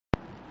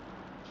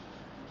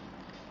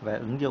về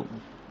ứng dụng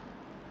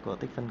của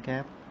tích phân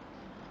kép.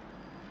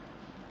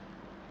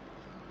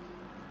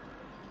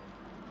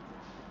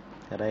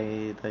 Ở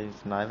đây tôi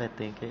nói về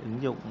cái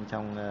ứng dụng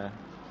trong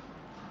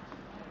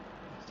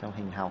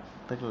hình học,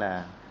 tức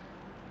là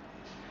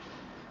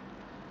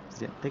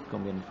diện tích của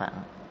miền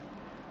phẳng.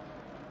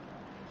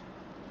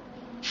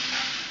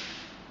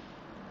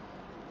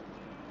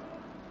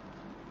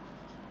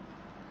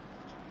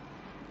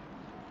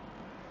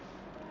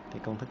 Thì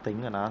công thức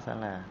tính của nó sẽ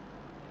là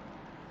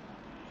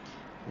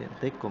diện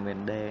tích của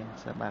miền D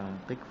sẽ bằng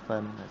tích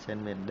phân ở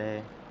trên miền D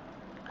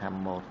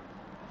hàm 1.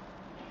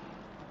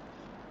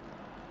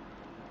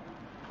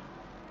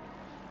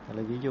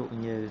 Lấy ví dụ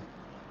như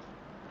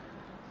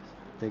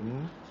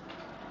tính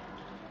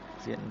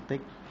diện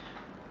tích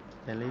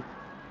elip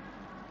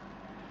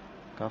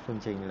có phương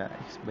trình là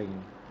x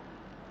bình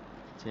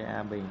chia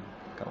a bình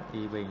cộng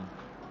y bình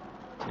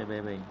chia b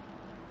bình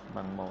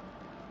bằng 1.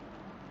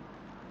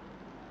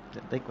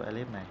 Diện tích của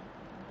elip này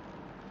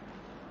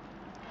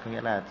có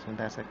nghĩa là chúng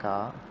ta sẽ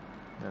có,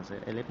 giả sử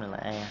elip này là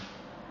e,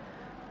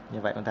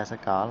 như vậy chúng ta sẽ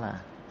có là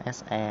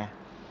SE,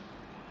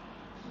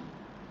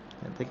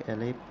 diện tích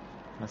elip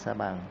nó sẽ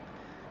bằng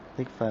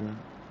tích phân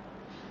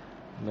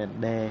miền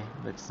D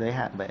được giới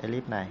hạn bởi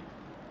elip này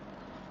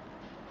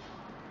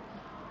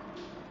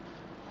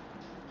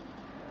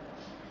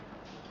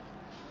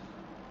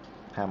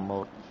hàm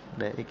 1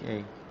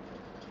 dxy.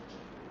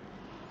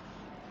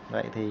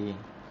 Vậy thì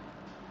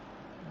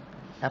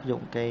áp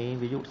dụng cái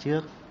ví dụ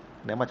trước,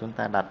 nếu mà chúng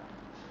ta đặt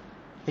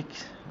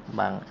x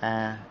bằng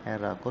a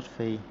r cos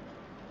phi,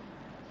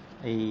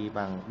 y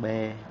bằng b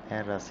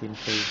r sin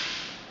phi,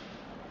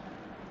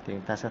 thì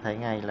chúng ta sẽ thấy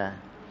ngay là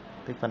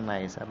tích phân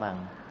này sẽ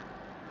bằng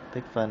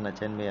tích phân ở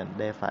trên miền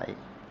d phẩy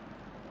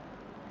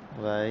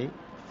với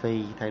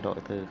phi thay đổi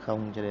từ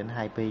 0 cho đến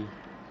 2 pi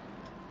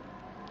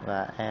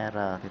và r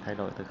thì thay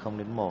đổi từ 0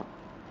 đến 1.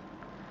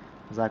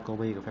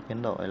 Jacobi của phép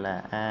biến đổi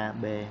là a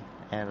b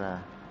r.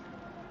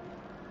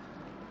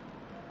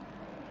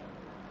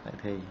 Vậy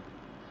thì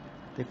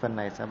tích phân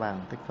này sẽ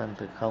bằng tích phân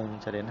từ 0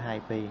 cho đến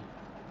 2 pi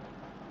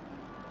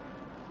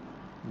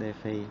d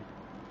phi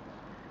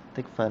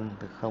tích phân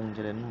từ 0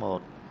 cho đến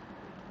 1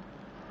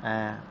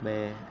 a b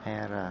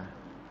r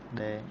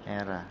d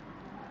r.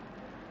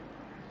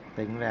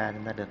 Tính ra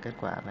chúng ta được kết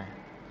quả này,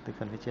 tích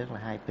phân phía trước là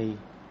 2 pi,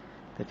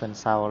 tích phân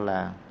sau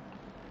là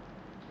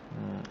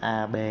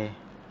a b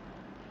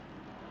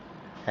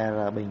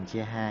r bình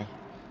chia 2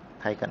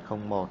 thay cận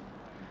 0,1,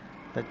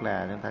 tức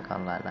là chúng ta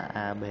còn lại là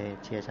ab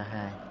chia cho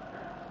 2.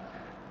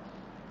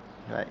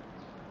 Vậy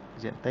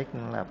diện tích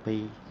là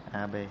pi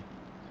ab.